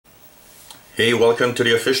Hey, welcome to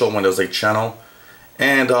the official Windows 8 channel.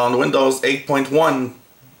 And on Windows 8.1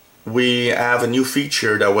 we have a new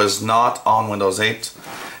feature that was not on Windows 8.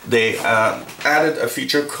 They added a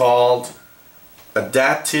feature called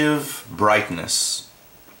Adaptive Brightness.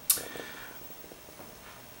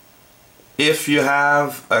 If you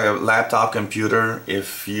have a laptop computer,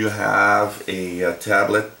 if you have a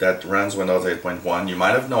tablet that runs Windows 8.1, you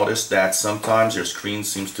might have noticed that sometimes your screen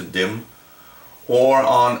seems to dim, or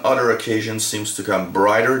on other occasions seems to come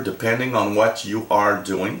brighter depending on what you are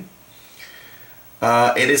doing.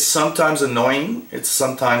 It is sometimes annoying, it's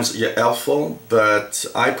sometimes helpful, but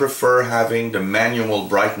I prefer having the manual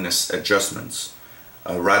brightness adjustments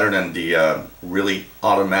rather than the really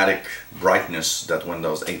automatic brightness that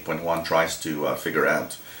Windows 8.1 tries to figure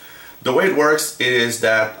out. The way it works is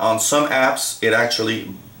that on some apps it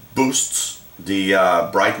actually boosts the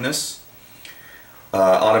brightness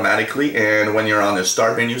automatically, and when you're on the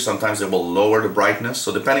start menu sometimes it will lower the brightness,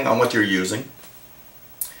 so depending on what you're using.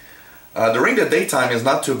 During the daytime is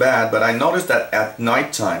not too bad, but I noticed that at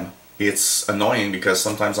nighttime it's annoying because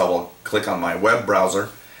sometimes I will click on my web browser,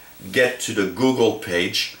 get to the Google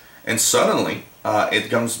page, and suddenly it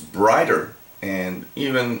comes brighter, and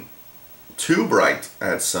even too bright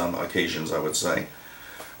at some occasions, I would say.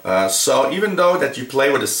 So even though that you play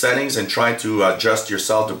with the settings and try to adjust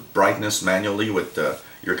yourself the brightness manually with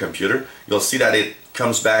your computer, you'll see that it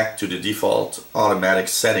comes back to the default automatic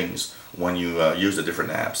settings when you use the different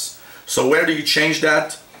apps. So where do you change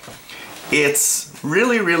that? It's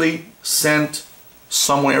really sent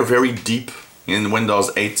somewhere very deep in Windows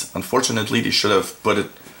 8. Unfortunately, they should have put it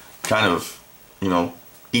kind of,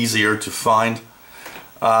 easier to find.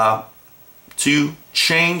 To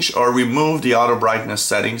change or remove the auto brightness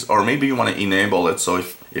settings, or maybe you want to enable it. So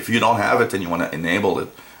if you don't have it and you want to enable it,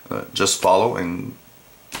 just follow and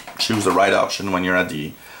choose the right option when you're at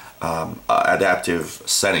the adaptive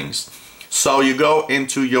settings. So you go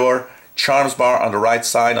into your charms bar on the right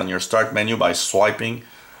side on your start menu by swiping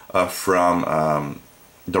from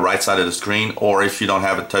the right side of the screen, or if you don't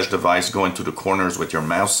have a touch device, go into the corners with your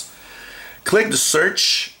mouse. Click the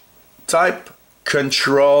search, type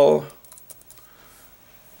control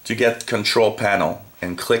to get control panel,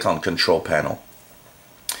 and click on control panel.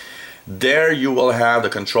 There you will have the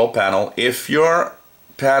control panel. If your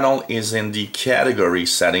panel is in the category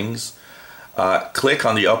settings, click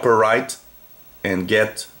on the upper right and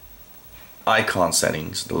get icon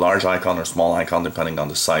settings, the large icon or small icon depending on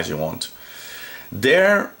the size you want.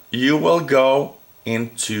 There you will go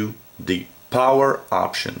into the power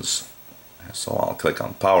options. So I'll click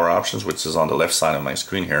on power options, which is on the left side of my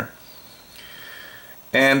screen here.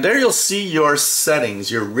 And there you'll see your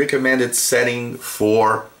settings, your recommended setting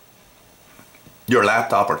for your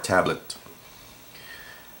laptop or tablet.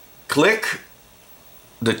 Click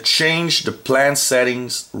the change the plan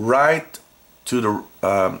settings right to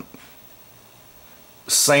the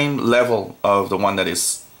same level of the one that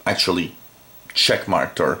is actually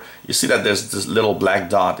checkmarked, or you see that there's this little black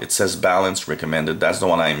dot, it says balance recommended. That's the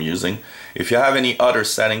one I am using. If you have any other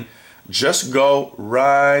setting, just go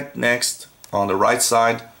right next on the right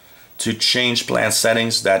side to change plan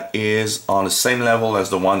settings that is on the same level as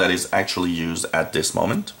the one that is actually used at this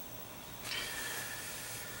moment.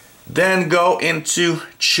 Then go into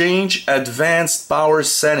change advanced power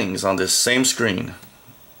settings on this same screen,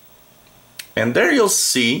 and there you'll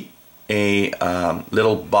see a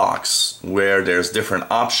little box where there's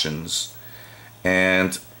different options,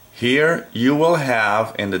 and here you will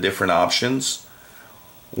have in the different options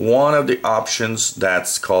one of the options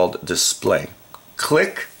that's called display.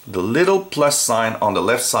 Click the little plus sign on the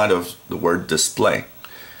left side of the word display.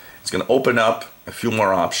 It's going to open up a few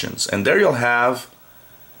more options, and there you'll have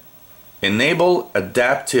enable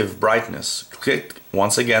adaptive brightness. Click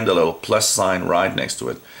once again the little plus sign right next to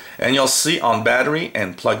it, and you'll see on battery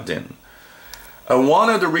and plugged in. One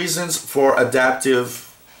of the reasons for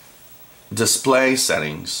adaptive display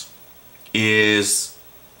settings is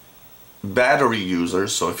battery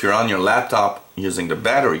users. So if you're on your laptop using the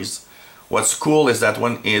batteries, what's cool is that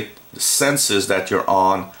when it senses that you're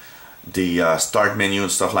on the start menu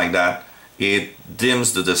and stuff like that, it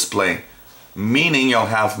dims the display, meaning you'll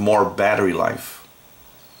have more battery life.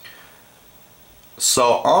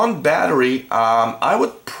 So on battery, I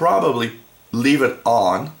would probably leave it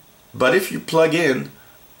on, but if you plug in,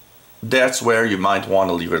 that's where you might want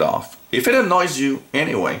to leave it off. If it annoys you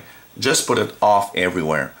anyway, just put it off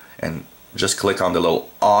everywhere and just click on the little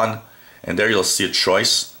on, and there you'll see a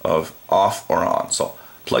choice of off or on. So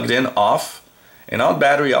plugged in, off, and on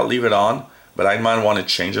battery I'll leave it on, but I might want to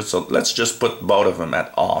change it, so let's just put both of them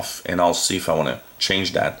at off, and I'll see if I want to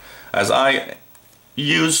change that. As I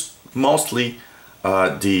use mostly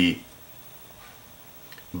the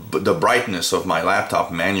brightness of my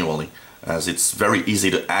laptop manually, as it's very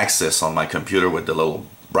easy to access on my computer with the little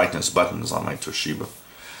brightness buttons on my Toshiba.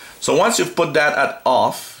 So once you've put that at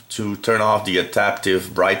off, to turn off the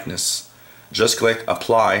adaptive brightness, just click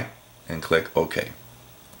apply and click OK.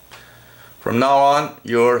 From now on,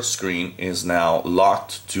 your screen is now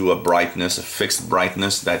locked to a brightness, a fixed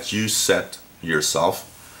brightness that you set yourself.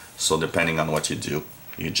 So depending on what you do,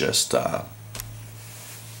 you just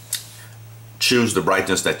choose the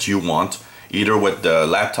brightness that you want, either with the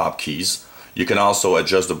laptop keys. You can also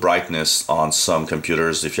adjust the brightness on some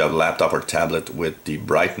computers if you have a laptop or tablet with the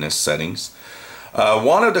brightness settings.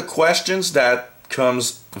 One of the questions that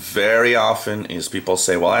comes very often is people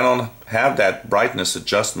say, well, I don't have that brightness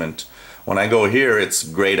adjustment. When I go here, it's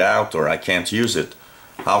grayed out or I can't use it.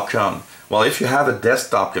 How come? Well, if you have a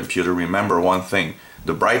desktop computer, remember one thing.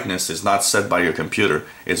 The brightness is not set by your computer.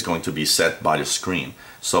 It's going to be set by the screen.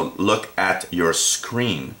 So look at your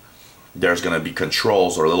screen. There's going to be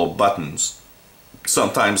controls or little buttons.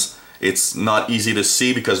 Sometimes it's not easy to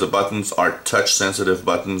see because the buttons are touch sensitive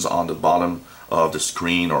buttons on the bottom of the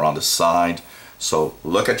screen or on the side. So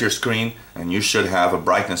look at your screen and you should have a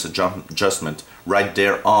brightness adjustment right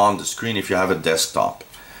there on the screen if you have a desktop.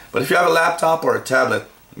 But if you have a laptop or a tablet,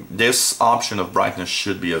 this option of brightness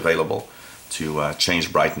should be available to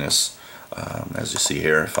change brightness. As you see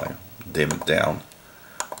here, if I dim it down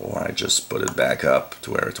or I just put it back up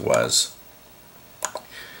to where it was.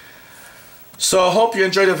 So I hope you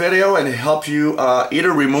enjoyed the video and it helped you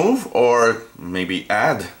either remove or maybe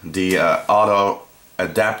add the auto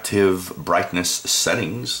adaptive brightness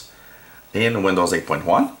settings in Windows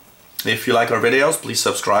 8.1. If you like our videos, please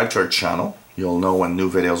subscribe to our channel. You'll know when new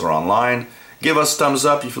videos are online. Give us thumbs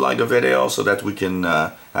up if you like the video so that we can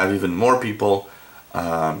have even more people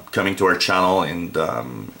coming to our channel and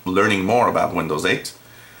learning more about Windows 8.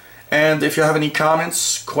 And if you have any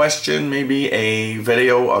comments, question, maybe a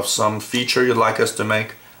video of some feature you'd like us to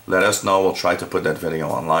make, let us know. We'll try to put that video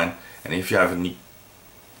online. And if you have any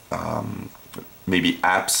maybe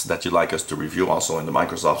apps that you'd like us to review also in the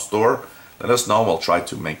Microsoft Store, let us know. We'll try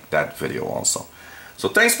to make that video also. So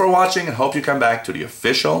thanks for watching and hope you come back to the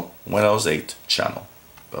official Windows 8 channel.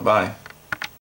 Bye-bye.